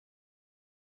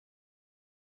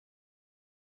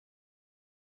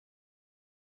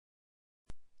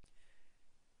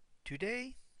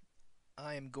Today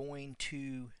I am going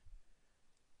to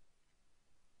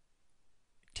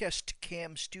test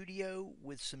CamStudio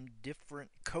with some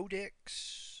different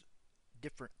codecs,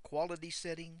 different quality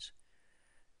settings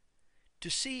to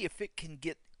see if it can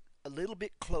get a little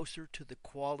bit closer to the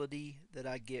quality that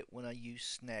I get when I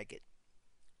use Snagit.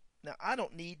 Now I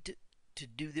don't need to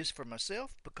do this for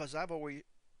myself because I've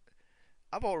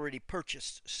already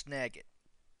purchased Snagit.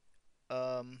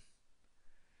 Um,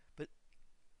 but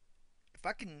if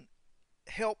I can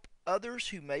help others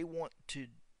who may want to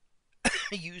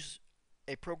use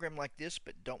a program like this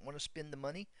but don't want to spend the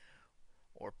money,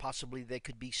 or possibly they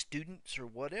could be students or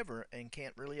whatever and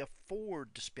can't really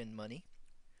afford to spend money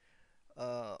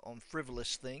on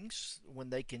frivolous things when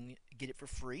they can get it for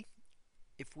free.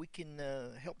 If we can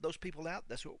help those people out,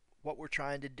 that's what we're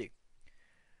trying to do.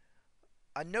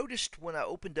 I noticed when I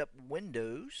opened up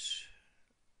Windows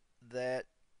that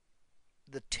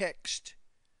the text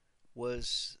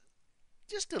was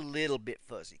just a little bit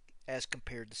fuzzy as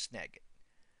compared to Snagit.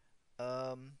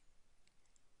 Um,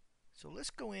 so let's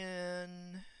go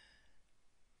in.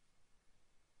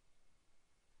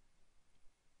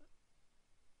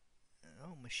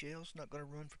 Oh, Michelle's not going to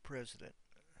run for president.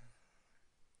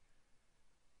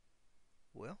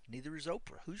 Well, neither is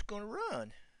Oprah. Who's going to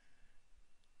run?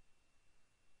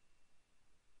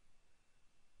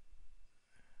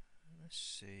 Let's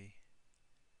see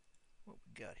what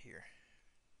we got here.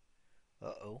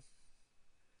 Uh-oh.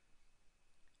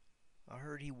 I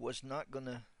heard he was not going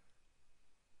to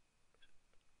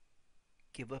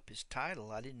give up his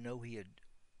title. I didn't know he had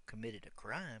committed a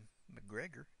crime.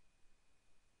 McGregor.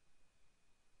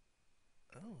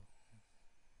 Oh,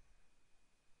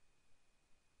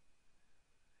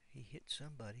 he hit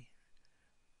somebody.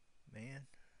 Man,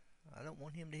 I don't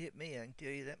want him to hit me, I can tell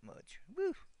you that much.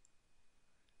 Woo!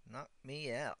 Knocked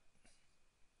me out.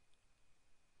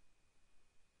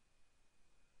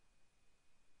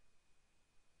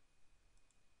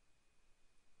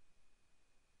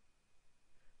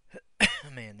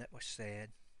 Man, that was sad.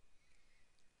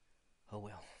 Oh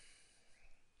well.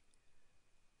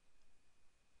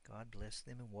 God bless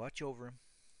them and watch over them.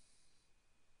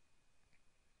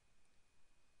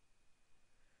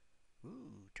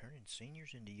 Ooh, turning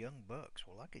seniors into young bucks.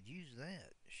 Well, I could use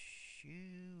that.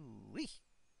 Shoo-wee.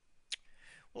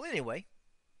 Well, anyway,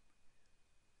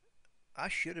 I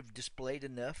should have displayed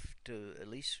enough to at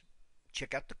least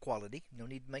check out the quality. No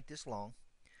need to make this long.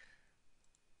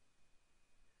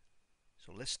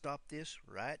 So let's stop this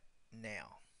right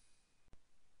now.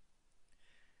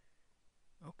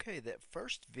 Okay, that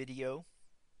first video,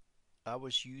 I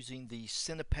was using the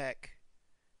Cinepack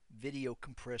video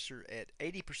compressor at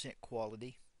 80%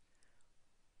 quality.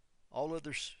 All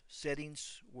other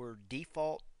settings were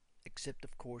default, except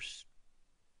of course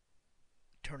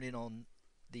turning on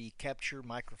the capture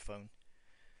microphone,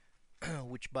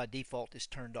 which by default is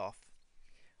turned off.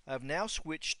 I've now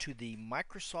switched to the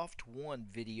Microsoft One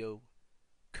video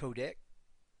codec.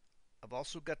 I've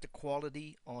also got the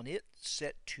quality on it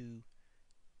set to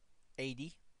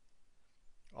 80.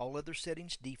 All other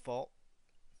settings default.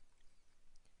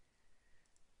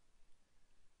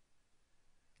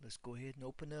 Let's go ahead and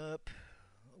open up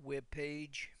a web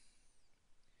page.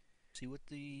 See what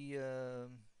the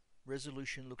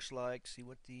resolution looks like. See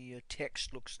what the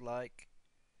text looks like.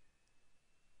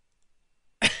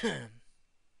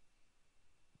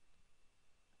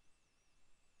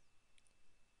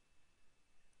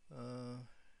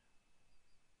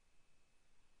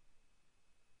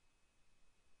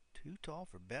 Too tall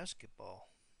for basketball.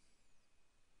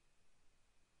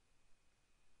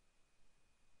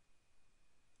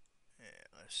 Yeah,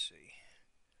 let's see.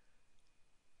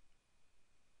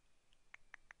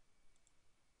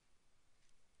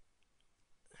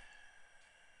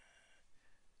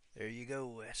 There you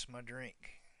go. That's my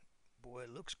drink. Boy,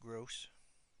 it looks gross.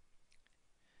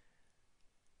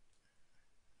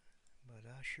 But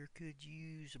I sure could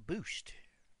use a boost.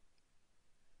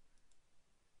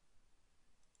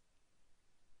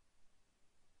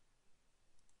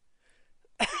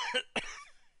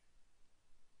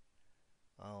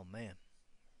 Oh man,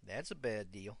 that's a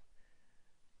bad deal.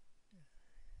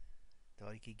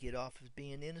 Thought he could get off as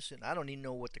being innocent. I don't even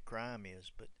know what the crime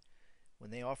is, but when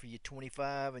they offer you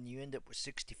 25 and you end up with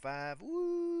 65,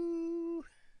 woo!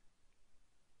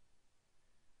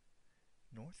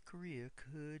 North Korea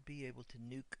could be able to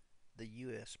nuke the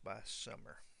U.S. by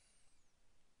summer.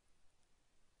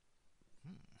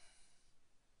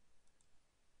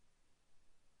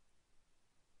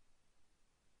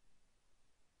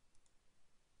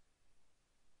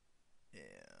 Yeah,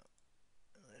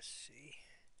 let's see.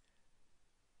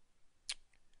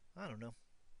 I don't know.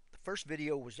 The first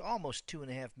video was almost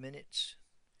 2.5 minutes.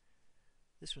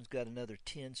 This one's got another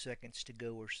 10 seconds to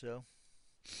go or so.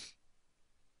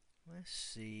 Let's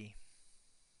see.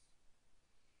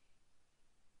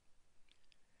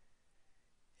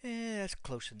 That's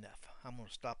close enough. I'm going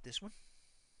to stop this one.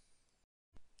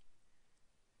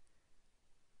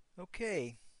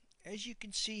 Okay, as you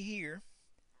can see here,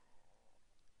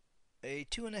 a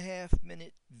 2.5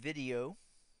 minute video,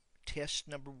 test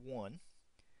number 1,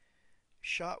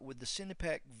 shot with the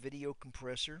Cinepack video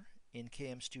compressor in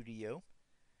CamStudio,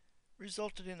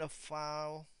 resulted in a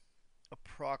file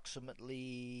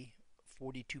approximately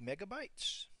 42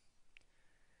 megabytes.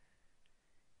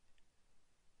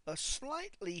 A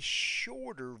slightly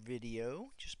shorter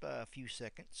video, just by a few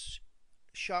seconds,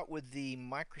 shot with the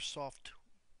Microsoft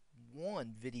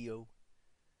One video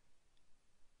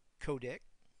codec,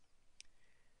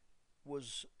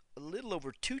 was a little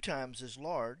over 2 times as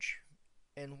large,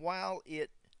 and while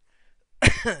it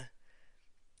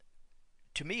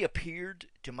to me appeared,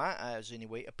 to my eyes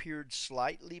anyway, appeared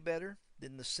slightly better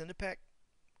than the Cinepack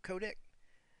codec,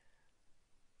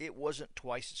 it wasn't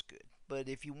twice as good. But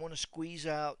if you want to squeeze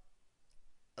out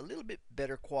a little bit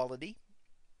better quality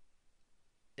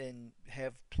and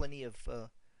have plenty of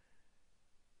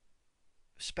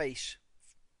space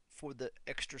for the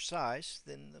extra size,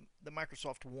 then the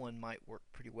Microsoft One might work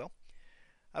pretty well.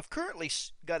 I've currently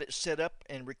got it set up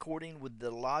and recording with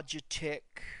the Logitech,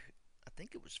 I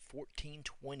think it was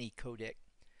 1420 codec,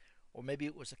 or maybe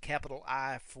it was a capital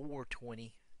I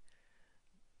 420.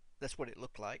 That's what it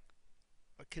looked like.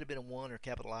 It could have been a 1 or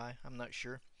capital I, I'm not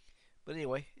sure. But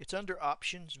anyway, it's under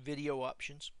options, video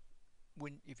options,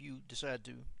 if you decide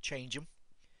to change them.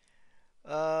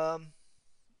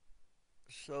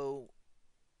 So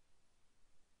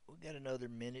we got another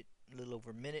minute, a little over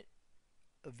a minute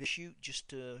of this shoot, just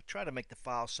to try to make the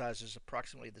file sizes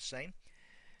approximately the same.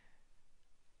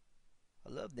 I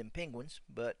love them penguins,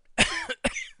 but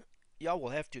y'all will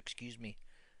have to excuse me.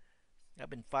 I've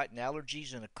been fighting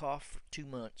allergies and a cough for 2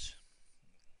 months.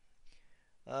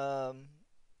 Go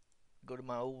to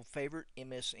my old favorite,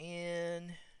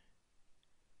 MSN.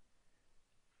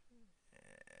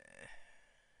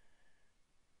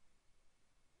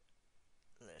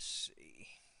 Let's see.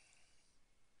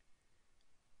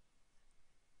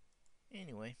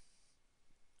 Anyway.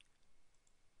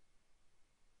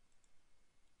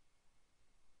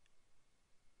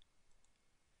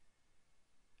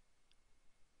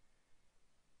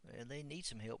 Well, they need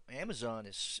some help. Amazon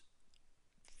is,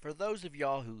 for those of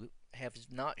y'all who have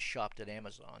not shopped at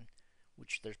Amazon,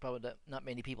 which there's probably not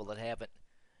many people that haven't,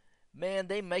 man,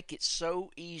 they make it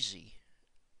so easy.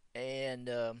 And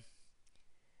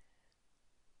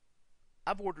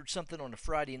I've ordered something on a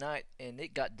Friday night and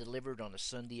it got delivered on a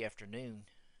Sunday afternoon.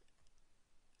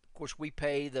 Of course, we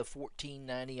pay the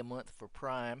 $14.90 a month for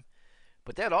Prime,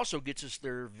 but that also gets us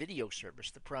their video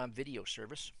service, the Prime video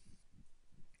service.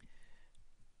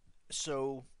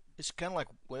 So it's kind of like,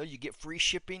 well, you get free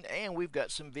shipping and we've got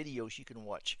some videos you can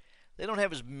watch. They don't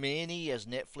have as many as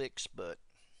Netflix, but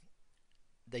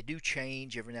they do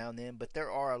change every now and then. But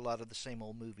there are a lot of the same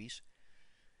old movies,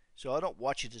 so I don't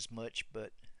watch it as much.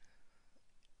 But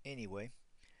anyway,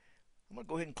 I'm going to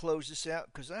go ahead and close this out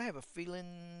because I have a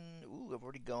feeling, ooh, I've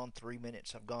already gone 3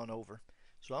 minutes. I've gone over.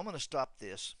 So I'm going to stop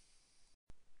this.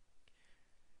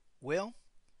 Well,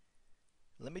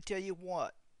 let me tell you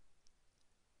what.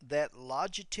 That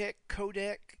Logitech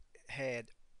codec had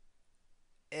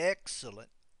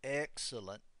excellent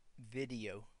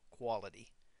video quality.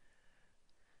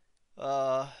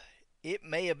 It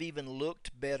may have even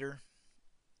looked better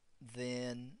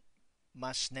than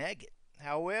my Snagit.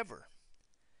 However,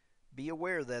 be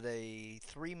aware that a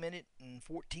 3-minute and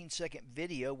 14-second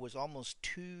video was almost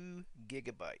 2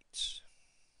 gigabytes.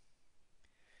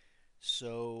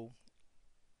 So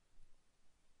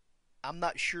I'm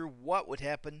not sure what would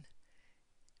happen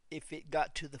if it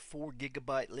got to the 4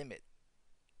 gigabyte limit.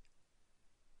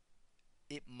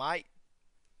 It might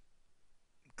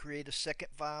create a second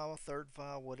file, a third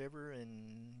file, whatever,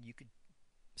 and you could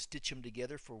stitch them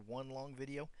together for one long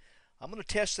video. I'm going to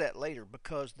test that later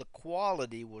because the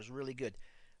quality was really good.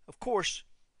 Of course,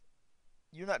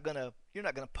 you're not going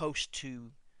to post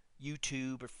to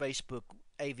YouTube or Facebook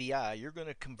AVI. You're going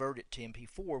to convert it to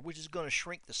MP4, which is going to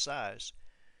shrink the size.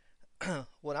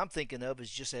 What I'm thinking of is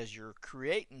just as you're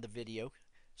creating the video,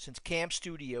 since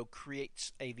CamStudio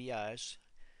creates AVIs,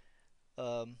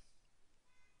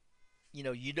 you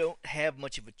know, you don't have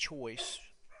much of a choice,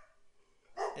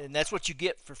 and that's what you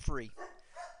get for free.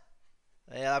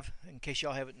 In case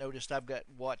y'all haven't noticed, I've got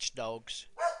watchdogs.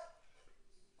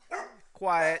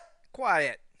 Quiet.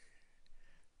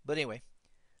 But anyway,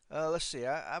 Let's see.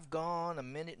 I've gone a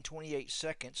minute and 28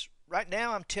 seconds. Right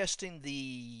now, I'm testing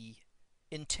the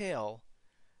Intel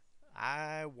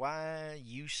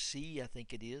IYUC, I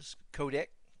think it is, codec.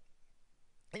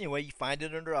 Anyway, you find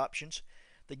it under options.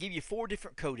 They give you 4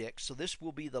 different codecs, so this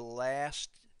will be the last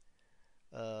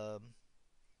um,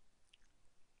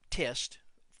 test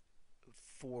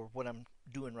for what I'm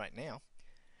doing right now.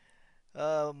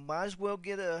 Might as well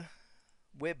get a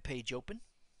web page open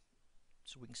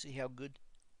so we can see how good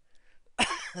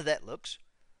that looks.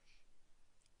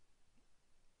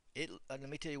 Let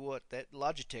me tell you what, that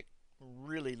Logitech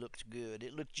really looks good.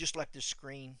 It looked just like the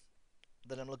screen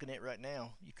that I'm looking at right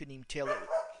now. You couldn't even tell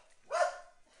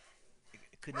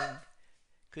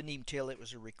couldn't even tell it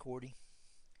was a recording.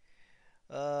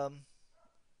 Um,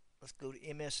 let's go to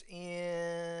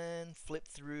MSN, flip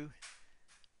through.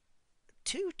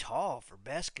 Too tall for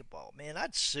basketball, man.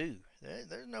 I'd sue.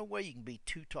 There's no way you can be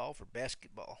too tall for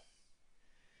basketball.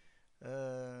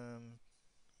 And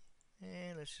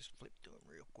let's just flip through them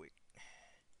real quick.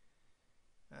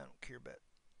 I don't care about.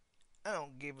 I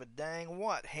don't give a dang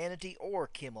what Hannity or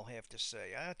Kimmel have to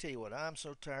say. I tell you what, I'm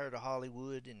so tired of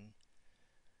Hollywood and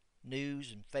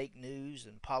news and fake news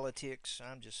and politics.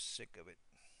 I'm just sick of it.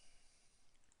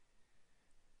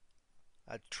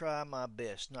 I try my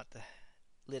best not to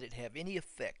let it have any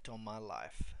effect on my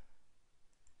life,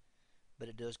 but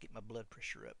it does get my blood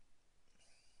pressure up.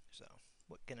 So,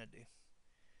 what can I do?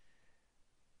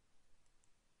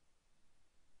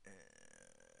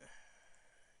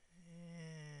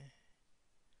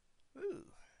 Ooh,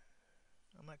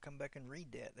 I might come back and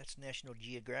read that. That's National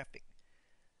Geographic.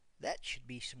 That should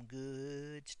be some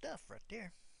good stuff right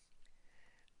there.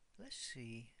 Let's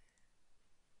see.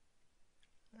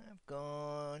 I've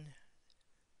gone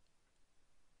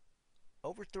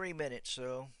over 3 minutes,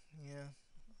 so yeah,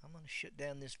 I'm going to shut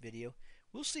down this video.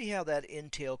 We'll see how that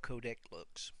Intel codec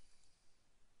looks.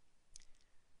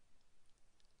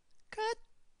 Cut.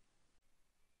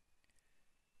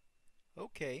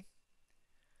 Okay.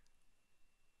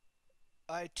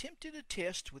 I attempted a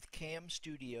test with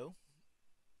CamStudio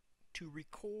to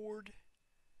record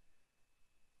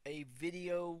a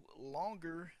video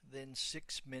longer than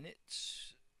 6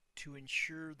 minutes to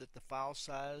ensure that the file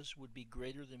size would be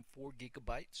greater than 4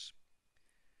 gigabytes.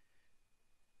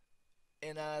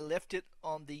 And I left it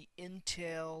on the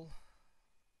Intel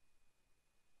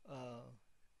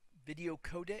video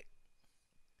codec.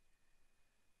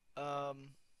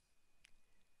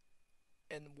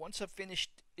 And once I finished,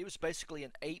 it was basically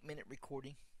an 8-minute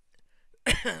recording.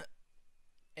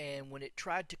 And when it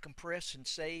tried to compress and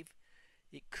save,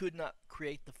 it could not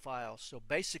create the file. So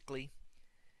basically,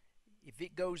 if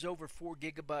it goes over 4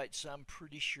 gigabytes, I'm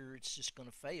pretty sure it's just going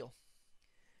to fail.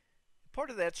 Part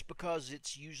of that's because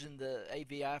it's using the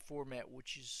AVI format,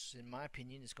 which is, in my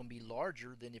opinion, is going to be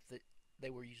larger than if they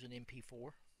were using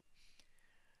MP4.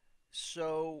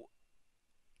 So,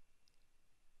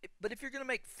 but if you're going to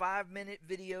make 5-minute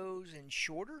videos and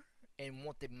shorter and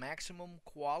want the maximum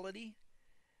quality,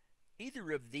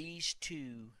 either of these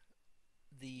two,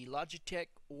 the Logitech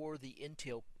or the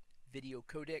Intel video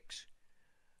codecs,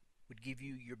 would give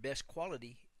you your best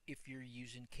quality if you're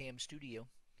using CamStudio.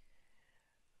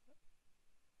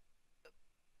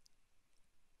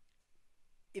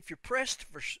 If you're pressed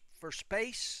for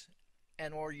space,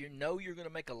 and or you know you're going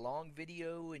to make a long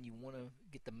video and you want to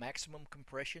get the maximum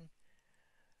compression,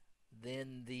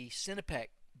 then the Cinepack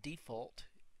default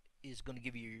is going to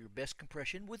give you your best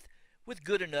compression with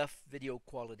good enough video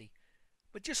quality.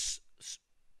 But just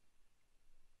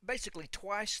basically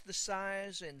twice the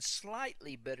size and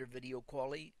slightly better video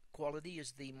quality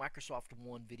is the Microsoft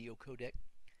One video codec.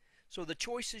 So the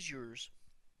choice is yours.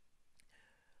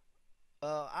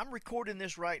 I'm recording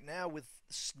this right now with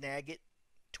Snagit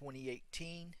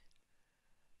 2018.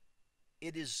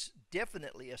 It is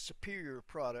definitely a superior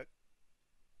product.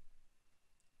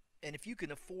 And if you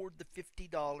can afford the $50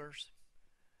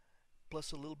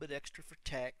 plus a little bit extra for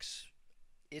tax,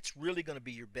 it's really going to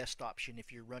be your best option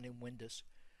if you're running Windows.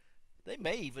 They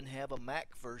may even have a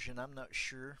Mac version, I'm not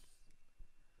sure.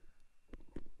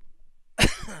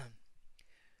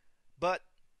 But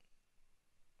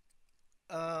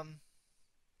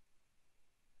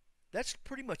that's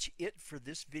pretty much it for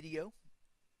this video.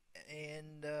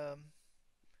 And I'm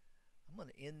going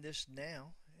to end this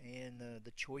now, and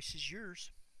the choice is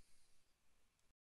yours.